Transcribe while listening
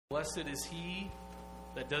Blessed is he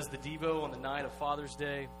that does the Devo on the night of Father's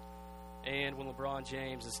Day and when LeBron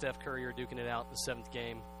James and Steph Curry are duking it out in the seventh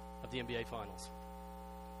game of the NBA Finals.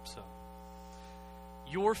 So,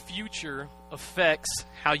 your future affects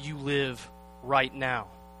how you live right now.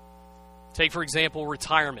 Take, for example,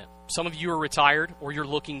 retirement. Some of you are retired or you're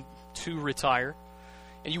looking to retire,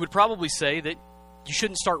 and you would probably say that you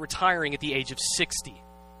shouldn't start retiring at the age of 60,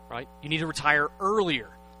 right? You need to retire earlier.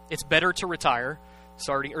 It's better to retire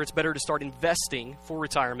it's better to start investing for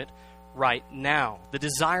retirement right now. The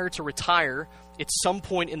desire to retire at some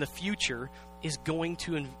point in the future is going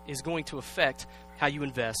to affect how you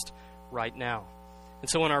invest right now. And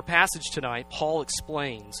so in our passage tonight, Paul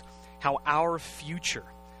explains how our future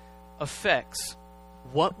affects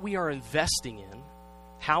what we are investing in,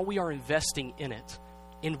 how we are investing in it,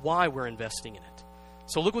 and why we're investing in it.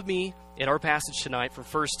 So look with me at our passage tonight from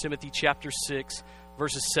 1 Timothy chapter 6,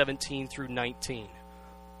 verses 17 through 19.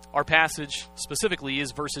 Our passage specifically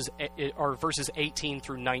is verses 18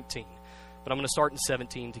 through 19. But I'm going to start in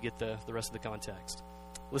 17 to get the rest of the context.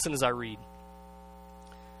 Listen as I read.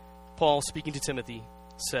 Paul, speaking to Timothy,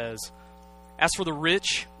 says, "As for the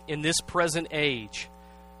rich in this present age,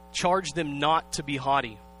 charge them not to be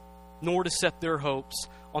haughty, nor to set their hopes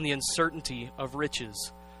on the uncertainty of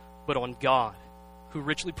riches, but on God, who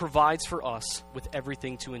richly provides for us with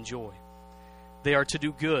everything to enjoy. They are to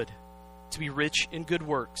do good, to be rich in good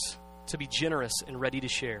works, to be generous and ready to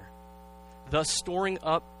share, thus storing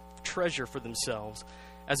up treasure for themselves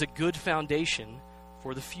as a good foundation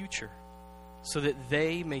for the future, so that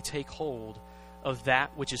they may take hold of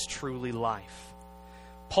that which is truly life."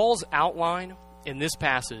 Paul's outline in this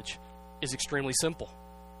passage is extremely simple.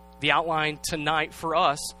 The outline tonight for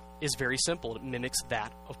us is very simple. It mimics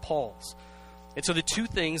that of Paul's. And so the two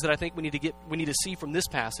things that I think we need to see from this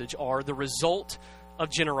passage are the result of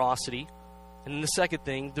generosity, and then the second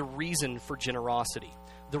thing, the reason for generosity.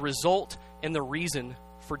 The result and the reason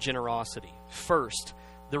for generosity. First,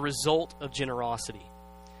 the result of generosity.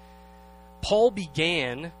 Paul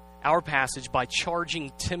began our passage by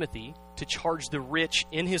charging Timothy to charge the rich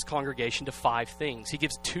in his congregation to 5 things. He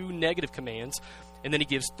gives 2 negative commands, and then he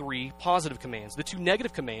gives 3 positive commands. The 2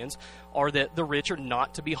 negative commands are that the rich are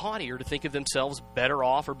not to be haughty or to think of themselves better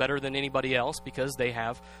off or better than anybody else because they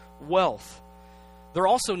have wealth. They're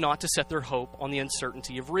also not to set their hope on the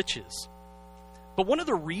uncertainty of riches. But one of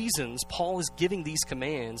the reasons Paul is giving these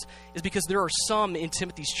commands is because there are some in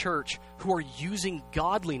Timothy's church who are using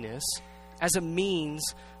godliness as a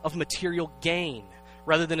means of material gain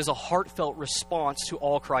rather than as a heartfelt response to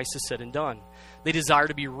all Christ has said and done. They desire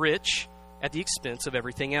to be rich at the expense of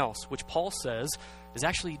everything else, which Paul says is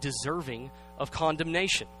actually deserving of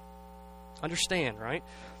condemnation. Understand, right?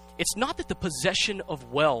 It's not that the possession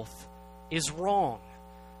of wealth is wrong.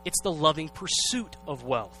 It's the loving pursuit of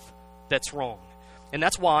wealth that's wrong. And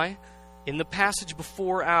that's why, in the passage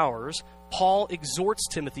before ours, Paul exhorts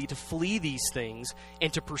Timothy to flee these things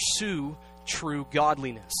and to pursue true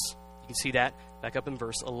godliness. You can see that back up in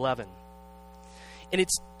verse 11. And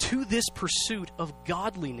it's to this pursuit of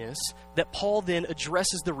godliness that Paul then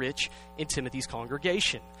addresses the rich in Timothy's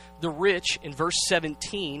congregation. The rich, in verse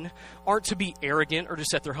 17, aren't to be arrogant or to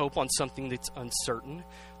set their hope on something that's uncertain.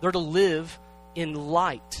 They're to live in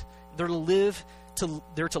light. They're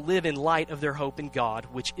to live in light of their hope in God,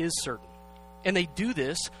 which is certain. And they do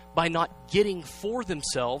this by not getting for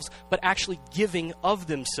themselves, but actually giving of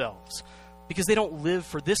themselves. Because they don't live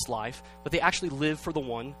for this life, but they actually live for the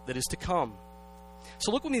one that is to come.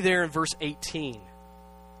 So look with me there in verse 18,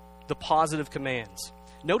 the positive commands.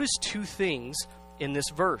 Notice 2 things in this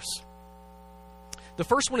verse. The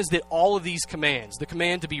first one is that all of these commands, the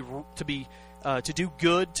command to do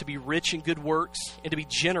good, to be rich in good works, and to be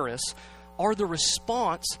generous, are the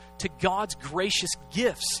response to God's gracious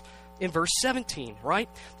gifts in verse 17, right?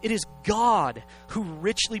 It is God who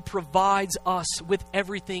richly provides us with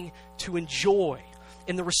everything to enjoy.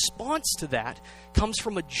 And the response to that comes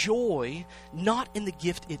from a joy not in the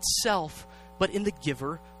gift itself, but in the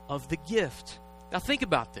giver of the gift. Now think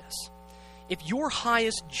about this. If your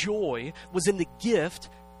highest joy was in the gift,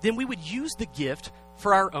 then we would use the gift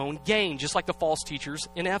for our own gain, just like the false teachers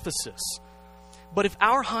in Ephesus. But if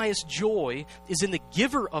our highest joy is in the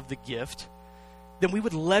giver of the gift, then we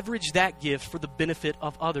would leverage that gift for the benefit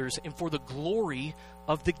of others and for the glory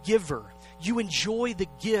of the giver. You enjoy the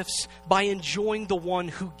gifts by enjoying the one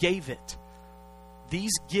who gave it.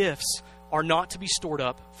 These gifts are not to be stored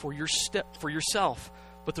up for yourself,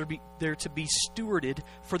 but they're to be stewarded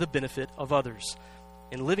for the benefit of others.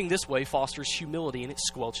 And living this way fosters humility and it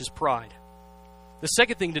squelches pride. The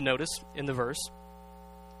second thing to notice in the verse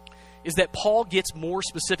is that Paul gets more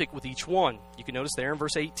specific with each one. You can notice there in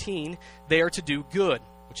verse 18, they are to do good,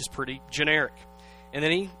 which is pretty generic. And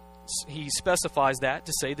then he specifies that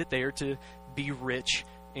to say that they are to be rich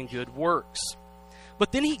in good works.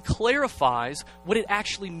 But then he clarifies what it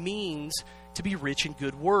actually means to be rich in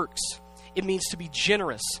good works. It means to be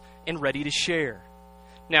generous and ready to share.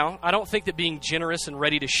 Now, I don't think that being generous and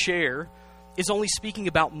ready to share is only speaking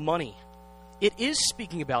about money. It is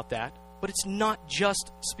speaking about that, but it's not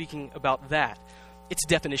just speaking about that. Its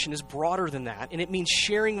definition is broader than that, and it means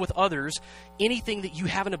sharing with others anything that you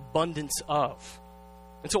have an abundance of.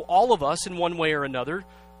 And so all of us, in one way or another,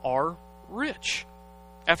 are rich.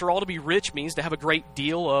 After all, to be rich means to have a great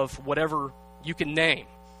deal of whatever you can name,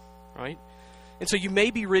 right? And so you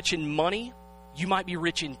may be rich in money. You might be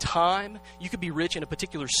rich in time. You could be rich in a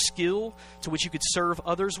particular skill to which you could serve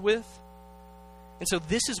others with. And so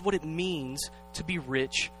this is what it means to be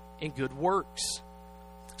rich in good works.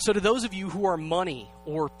 So to those of you who are money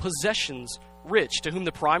or possessions rich, to whom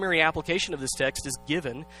the primary application of this text is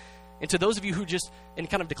given, and to those of you who just, and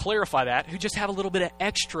kind of to clarify that, who just have a little bit of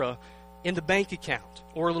extra in the bank account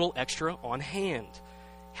or a little extra on hand,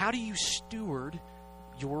 how do you steward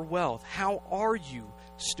your wealth? How are you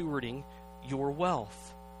stewarding your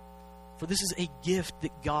wealth? For this is a gift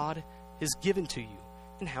that God has given to you.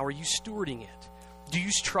 And how are you stewarding it? Do you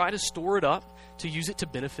try to store it up to use it to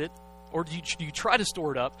benefit? Or do you try to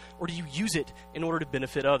store it up, or do you use it in order to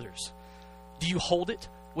benefit others? Do you hold it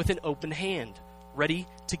with an open hand, ready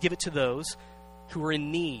to give it to those who are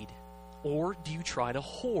in need? Or do you try to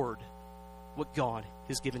hoard what God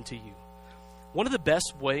has given to you? One of the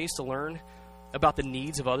best ways to learn about the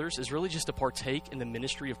needs of others is really just to partake in the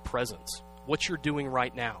ministry of presence. What you're doing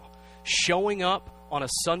right now. Showing up on a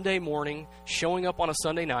Sunday morning, showing up on a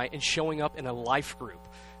Sunday night, and showing up in a life group.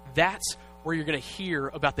 That's where you're going to hear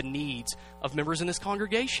about the needs of members in this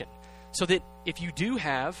congregation. So that if you do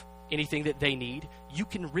have anything that they need, you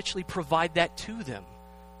can richly provide that to them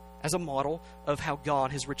as a model of how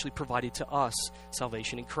God has richly provided to us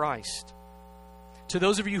salvation in Christ. To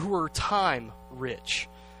those of you who are time rich,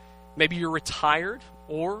 maybe you're retired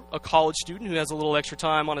or a college student who has a little extra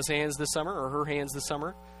time on his hands this summer or her hands this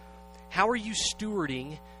summer, how are you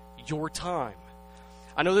stewarding your time?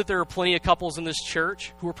 I know that there are plenty of couples in this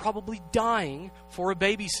church who are probably dying for a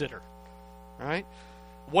babysitter, right?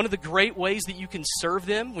 One of the great ways that you can serve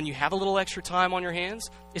them when you have a little extra time on your hands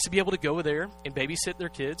is to be able to go there and babysit their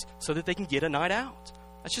kids so that they can get a night out.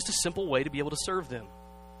 That's just a simple way to be able to serve them.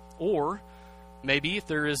 Or maybe if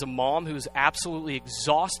there is a mom who's absolutely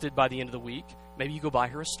exhausted by the end of the week, maybe you go buy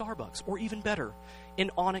her a Starbucks, or even better,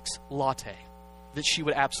 an Onyx latte that she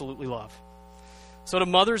would absolutely love. So to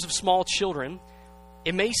mothers of small children,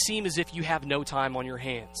 it may seem as if you have no time on your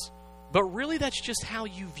hands, but really that's just how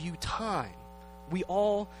you view time. We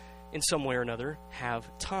all, in some way or another, have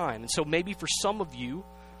time. And so maybe for some of you,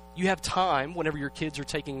 you have time whenever your kids are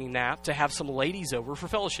taking a nap to have some ladies over for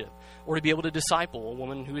fellowship, or to be able to disciple a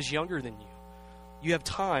woman who is younger than you. You have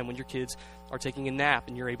time when your kids are taking a nap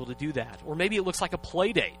and you're able to do that. Or maybe it looks like a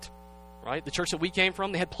play date, right? The church that we came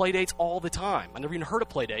from, they had play dates all the time. I never even heard of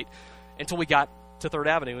play date until we got to 3rd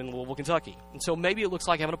Avenue in Louisville, Kentucky. And so maybe it looks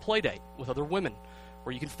like having a play date with other women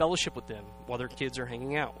where you can fellowship with them while their kids are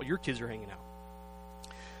hanging out, while your kids are hanging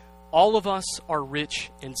out. All of us are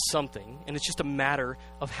rich in something, and it's just a matter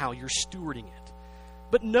of how you're stewarding it.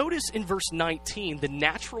 But notice in verse 19 the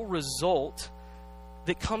natural result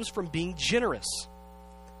that comes from being generous.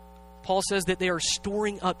 Paul says that they are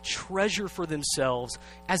storing up treasure for themselves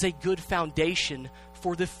as a good foundation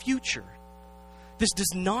for the future. This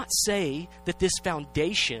does not say that this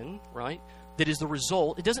foundation, right, that is the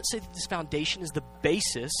result, it doesn't say that this foundation is the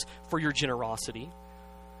basis for your generosity,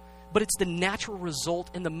 but it's the natural result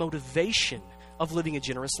and the motivation of living a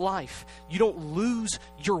generous life. You don't lose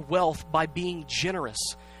your wealth by being generous.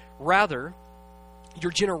 Rather,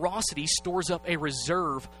 your generosity stores up a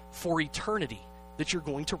reserve for eternity that you're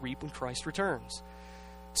going to reap when Christ returns.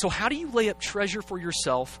 So how do you lay up treasure for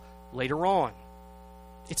yourself later on?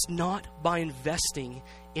 It's not by investing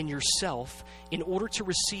in yourself in order to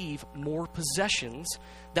receive more possessions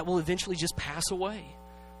that will eventually just pass away.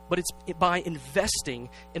 But it's by investing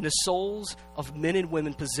in the souls of men and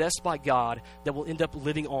women possessed by God that will end up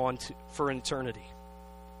living on for an eternity.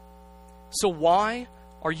 So why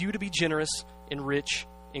are you to be generous and rich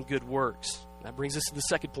in good works? That brings us to the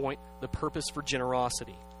second point, the purpose for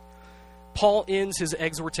generosity. Paul ends his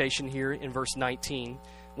exhortation here in verse 19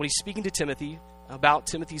 when he's speaking to Timothy about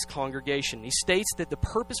Timothy's congregation. He states that the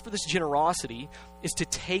purpose for this generosity is to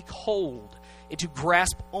take hold and to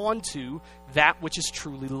grasp onto that which is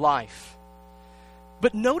truly life.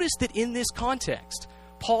 But notice that in this context,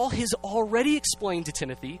 Paul has already explained to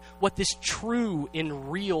Timothy what this true in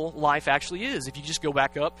real life actually is. If you just go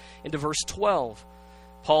back up into verse 12,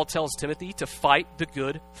 Paul tells Timothy to fight the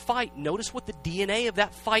good fight. Notice what the DNA of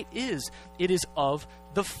that fight is. It is of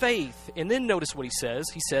the faith. And then notice what he says.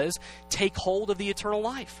 He says, take hold of the eternal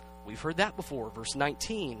life. We've heard that before, verse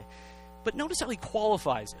 19. But notice how he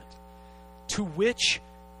qualifies it. To which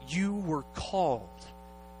you were called.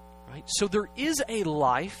 Right? So there is a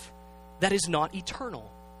life that is not eternal,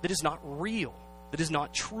 that is not real, that is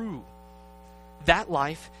not true. That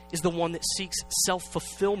life is the one that seeks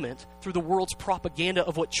self-fulfillment through the world's propaganda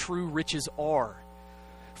of what true riches are.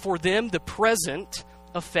 For them, the present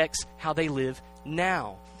affects how they live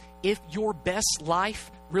now. If your best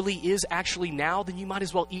life really is actually now, then you might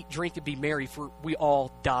as well eat, drink, and be merry, for we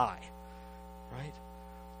all die. Right?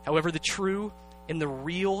 However, the true and the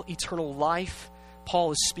real eternal life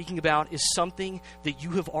Paul is speaking about is something that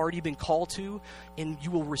you have already been called to and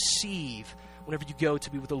you will receive whenever you go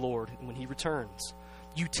to be with the Lord and when he returns.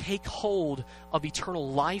 You take hold of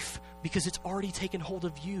eternal life because it's already taken hold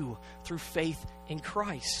of you through faith in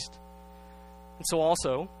Christ. And so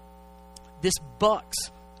also, this bucks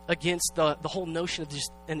against the whole notion of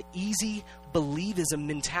just an easy believism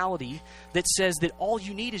mentality that says that all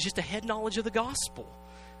you need is just a head knowledge of the gospel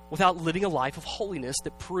without living a life of holiness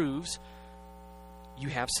that proves you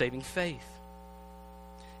have saving faith.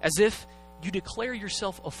 As if you declare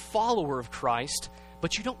yourself a follower of Christ,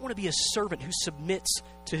 but you don't want to be a servant who submits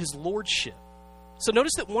to his lordship. So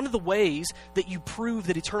notice that one of the ways that you prove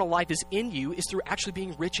that eternal life is in you is through actually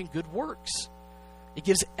being rich in good works. It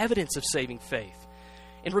gives evidence of saving faith.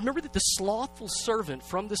 And remember that the slothful servant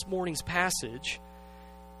from this morning's passage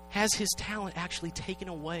has his talent actually taken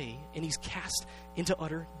away and he's cast into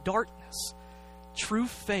utter darkness. True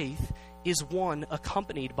faith is one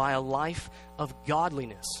accompanied by a life of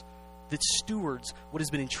godliness that stewards what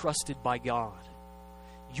has been entrusted by God.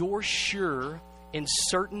 Your sure and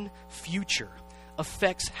certain future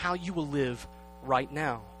affects how you will live right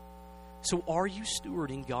now. So are you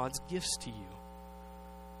stewarding God's gifts to you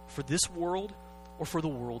for this world or for the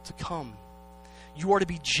world to come? You are to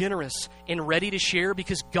be generous and ready to share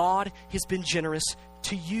because God has been generous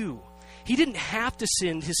to you. He didn't have to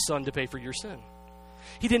send his son to pay for your sin.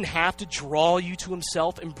 He didn't have to draw you to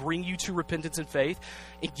himself and bring you to repentance and faith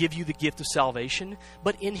and give you the gift of salvation.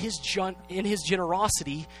 But in his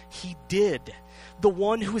generosity, he did. The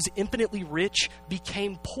one who is infinitely rich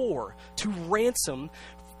became poor to ransom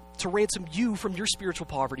you from your spiritual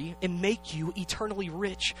poverty and make you eternally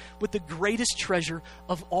rich with the greatest treasure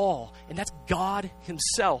of all, and that's God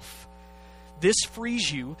himself. This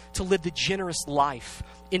frees you to live the generous life,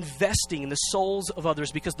 investing in the souls of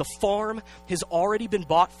others because the farm has already been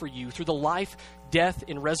bought for you through the life, death,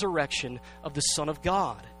 and resurrection of the Son of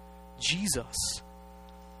God, Jesus.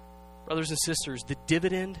 Brothers and sisters, the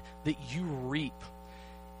dividend that you reap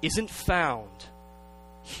isn't found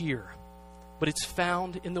here, but it's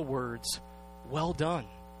found in the words, "Well done,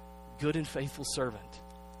 good and faithful servant.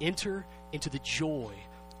 Enter into the joy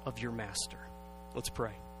of your master." Let's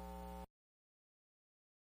pray.